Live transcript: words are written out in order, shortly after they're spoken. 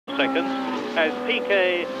seconds as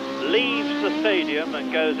Piquet leaves the stadium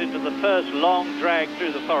and goes into the first long drag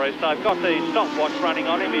through the forest. I've got the stopwatch running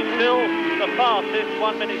on him. He's still the fastest,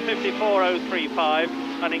 1 minute 54.035,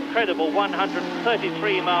 an incredible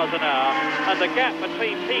 133 miles an hour. And the gap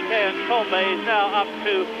between Piquet and Tambay is now up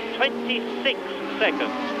to 26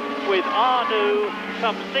 seconds, with Arnoux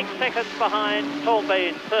some 6 seconds behind Tambay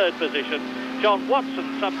in third position. John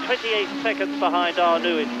Watson some 28 seconds behind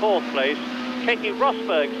Arnoux in fourth place. Keke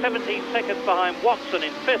Rosberg 17 seconds behind Watson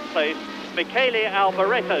in fifth place. Michele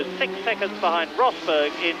Alboreto 6 seconds behind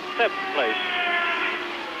Rosberg in seventh place.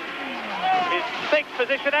 In sixth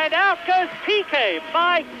position, and out goes Piquet.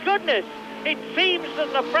 My goodness, it seems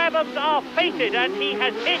that the Brabhams are fated, and he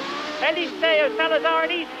has hit Eliseo Salazar,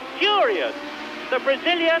 and he's furious. The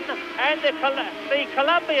Brazilian and the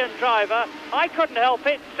Colombian driver, I couldn't help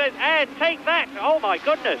it, said, and take that. Oh my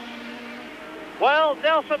goodness. Well,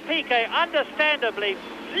 Nelson Piquet, understandably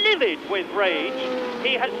livid with rage.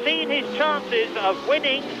 He has seen his chances of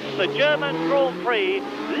winning the German Grand Prix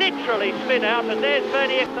literally spin out, and there's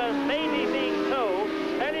Bernie Ecclestone maybe being told,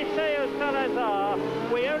 Eliseo Salazar,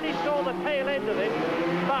 we only saw the tail end of it,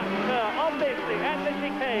 but obviously at the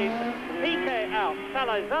chicane, Piquet out,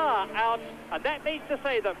 Salazar out, and that means to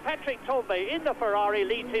say that Patrick Tambay in the Ferrari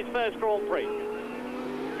leads his first Grand Prix.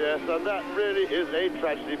 Yes, and that really is a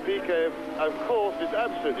tragedy. Piquet, of course, is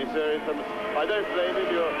absolutely serious, and I don't blame him.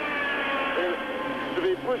 To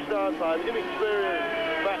be pushed out by an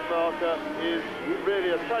inexperienced backmarker is really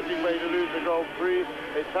a tragic way to lose a Grand Prix.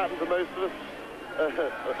 It's happened to most of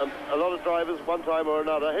us, a lot of drivers, one time or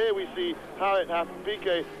another. Here we see how it happened.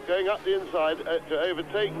 Piquet going up the inside to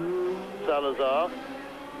overtake Salazar.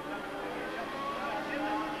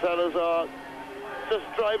 Salazar just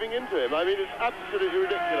driving into him. I mean, it's absolutely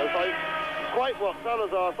ridiculous. It's quite what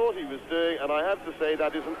Salazar thought he was doing, and I have to say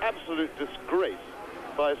that is an absolute disgrace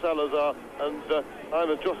by Salazar, and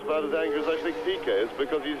I'm just about as angry as I think Piquet is,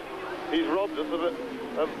 because he's robbed us of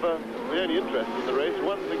the only interest in the race.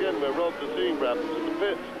 Once again, we're robbed of seeing Brabhams in the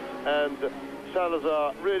pits, and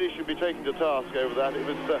Salazar really should be taken to task over that. It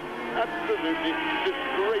was absolutely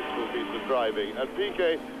disgraceful piece of driving, and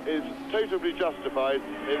Piquet is totally justified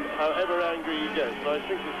in however angry he gets. And I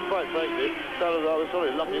think it's quite frankly, Salazar was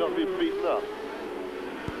sorry lucky not to be beaten up.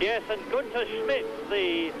 Yes, and Günther Schmidt,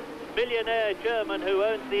 the billionaire German who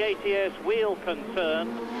owns the ATS wheel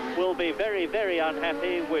concern, will be very, very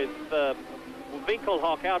unhappy with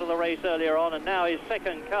Winkelhock out of the race earlier on, and now his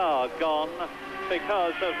second car gone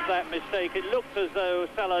because of that mistake. It looked as though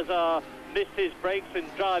Salazar missed his brakes in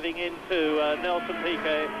driving into Nelson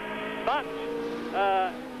Piquet. But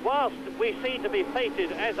whilst we seem to be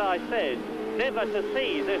fated, as I said, never to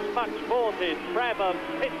see this much vaunted Brabham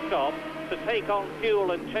pit stop to take on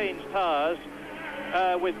fuel and change tyres,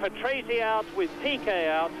 with Patrese out, with Piquet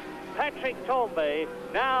out, Patrick Tambay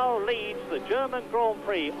now leads the German Grand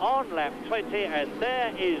Prix on lap 20, and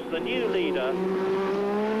there is the new leader.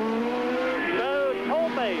 So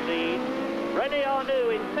Tambay leads, René Arnoux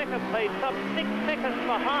in second place, some 6 seconds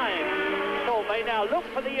behind Tambay. Now look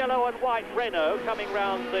for the yellow and white Renault coming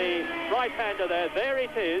round the right-hander there. There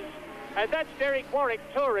it is, and that's Derek Warwick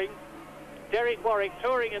touring. Derek Warwick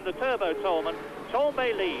touring in the Turbo Tolman.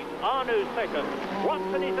 Tambay leads, Arnoux second.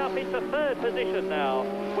 Watson is up into third position now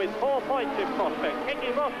with 4 points in prospect.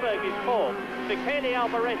 Keke Rosberg is fourth. Michele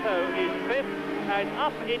Alboreto is fifth, and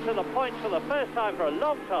up into the points for the first time for a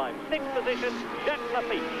long time. Sixth position, Jacques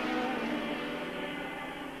Lafitte.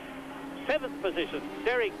 Seventh position,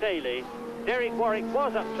 Derek Daly. Derek Warwick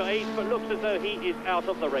was up to eighth, but looks as though he is out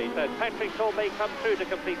of the race, as Patrick Tambay comes through to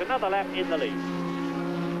complete another lap in the lead.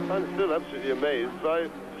 I'm still absolutely amazed by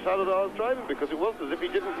Salazar's driving, because it was as if he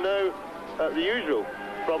didn't know the usual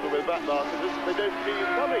problem with backmarkers, is that they don't see you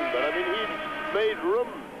coming. But I mean, he made room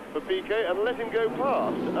for Piquet and let him go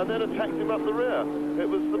past, and then attacked him up the rear. It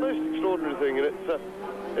was the most extraordinary thing, and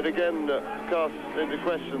it again casts into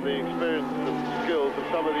question the experience and skills of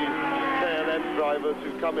some of these K&M drivers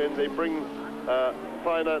who come in. They bring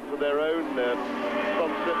finance of their own, their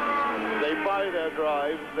sponsorship. They buy their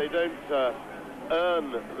drives. They don't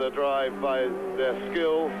earn the drive by their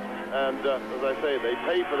skill, and as I say, they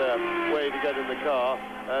pay for their way to get in the car,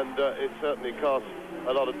 and it certainly casts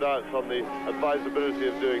a lot of doubts on the advisability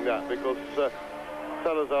of doing that, because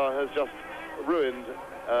Salazar has just ruined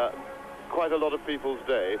quite a lot of people's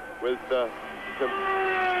day with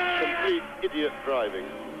complete idiot driving.